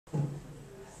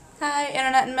Hi,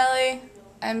 Internet and Melly.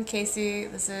 I'm Casey.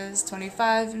 This is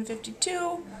 25 and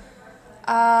 52.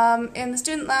 In the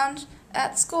student lounge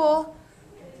at school.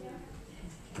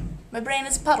 My brain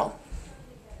is a puddle.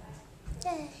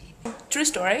 Yay. True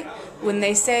story. When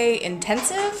they say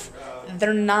intensive,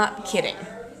 they're not kidding.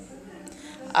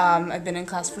 I've been in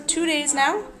class for 2 days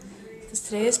now, because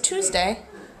today is Tuesday.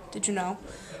 Did you know?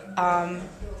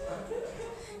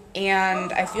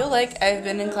 And I feel like I've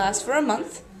been in class for a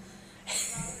month.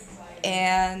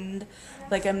 And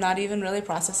like I'm not even really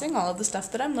processing all of the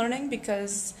stuff that I'm learning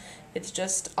because it's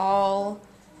just all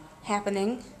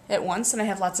happening at once, and I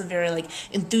have lots of very like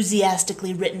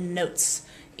enthusiastically written notes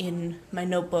in my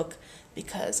notebook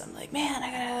because I'm like, man,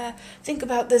 I gotta think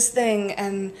about this thing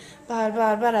and blah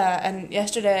blah blah. And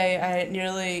yesterday I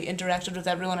nearly interacted with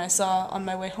everyone I saw on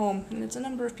my way home, and it's a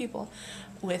number of people,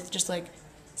 with just like,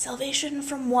 salvation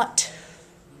from what?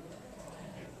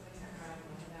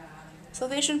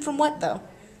 Salvation from what, though?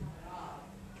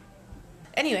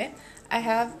 Anyway, I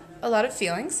have a lot of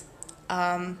feelings.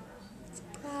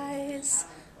 Surprise.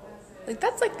 Like,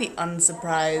 that's like the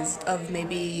unsurprise of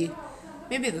maybe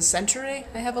the century.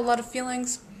 I have a lot of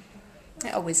feelings.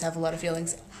 I always have a lot of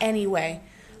feelings. Anyway,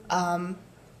 I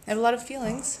have a lot of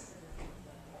feelings.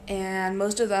 And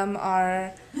most of them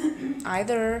are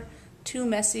either too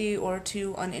messy or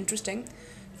too uninteresting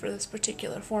for this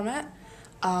particular format.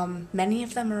 Many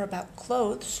of them are about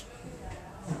clothes.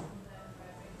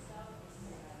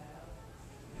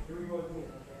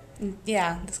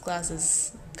 Yeah, this class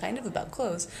is kind of about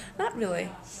clothes. Not really,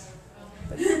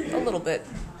 but a little bit.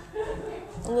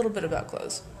 A little bit about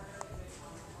clothes.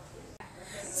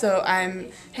 So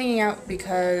I'm hanging out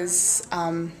because,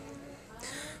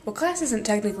 well, class isn't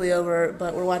technically over,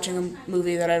 but we're watching a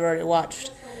movie that I've already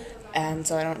watched, and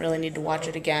so I don't really need to watch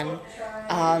it again.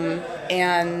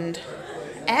 And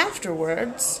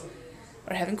afterwards,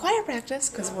 we're having choir practice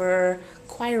because we're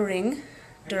choiring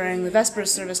during the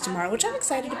Vespers service tomorrow, which I'm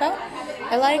excited about.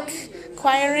 I like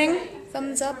choiring.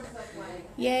 Thumbs up.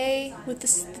 Yay. With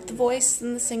the voice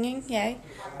and the singing. Yay.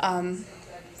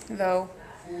 Though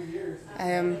I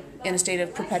am in a state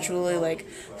of perpetually like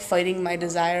fighting my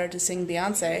desire to sing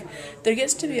Beyonce, there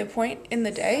gets to be a point in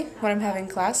the day when I'm having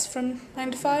class from 9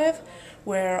 to 5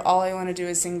 where all I want to do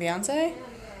is sing Beyonce,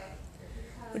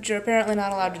 which you're apparently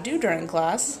not allowed to do during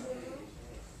class.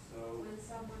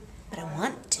 But I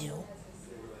want to.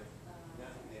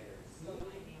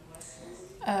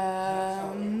 I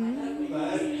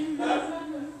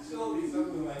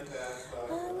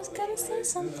was gonna say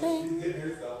something,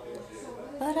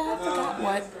 but I forgot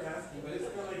what.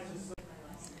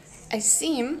 I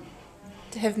seem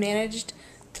to have managed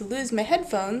to lose my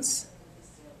headphones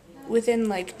within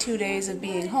like 2 days of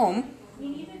being home.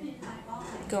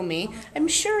 Go me. I'm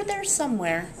sure they're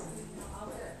somewhere,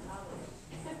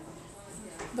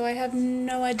 though I have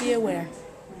no idea where.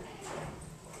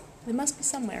 They must be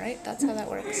somewhere, right? That's how that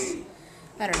works.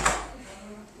 I don't know.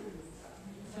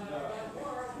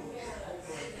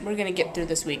 We're gonna get through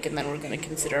this week, and then we're gonna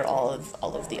consider all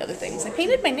of the other things. I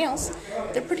painted my nails.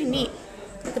 They're pretty neat.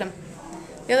 Look at them.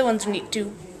 The other ones are neat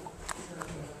too.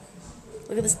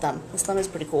 Look at this thumb. This thumb is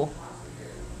pretty cool.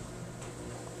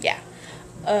 Yeah.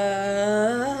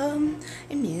 I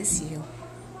miss you.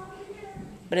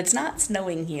 But it's not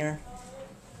snowing here.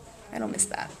 I don't miss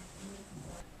that.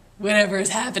 Whatever is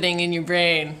happening in your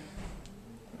brain.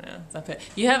 No, it's not fair.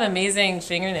 You have amazing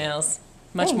fingernails.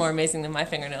 Much more amazing than my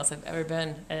fingernails have ever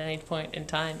been at any point in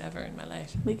time ever in my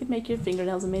life. We could make your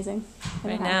fingernails amazing.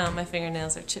 Right now, my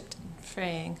fingernails are chipped and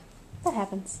fraying. That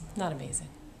happens. Not amazing.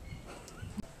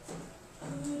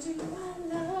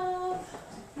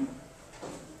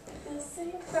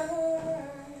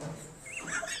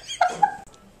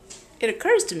 It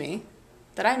occurs to me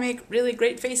that I make really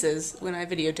great faces when I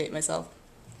videotape myself.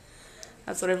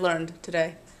 That's what I've learned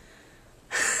today.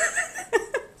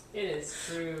 It is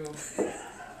true.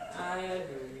 I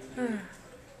agree.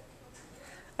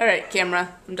 Alright,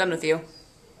 camera. I'm done with you.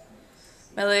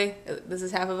 Melly, this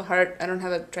is half of a heart. I don't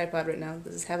have a tripod right now.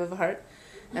 This is half of a heart.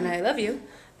 And I love you.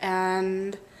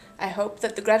 And I hope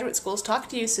that the graduate schools talk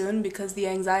to you soon, because the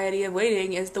anxiety of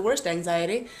waiting is the worst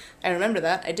anxiety. I remember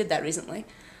that. I did that recently.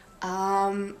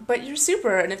 But you're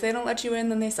super, and if they don't let you in,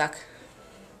 then they suck.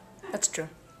 That's true.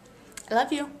 I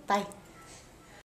love you. Bye.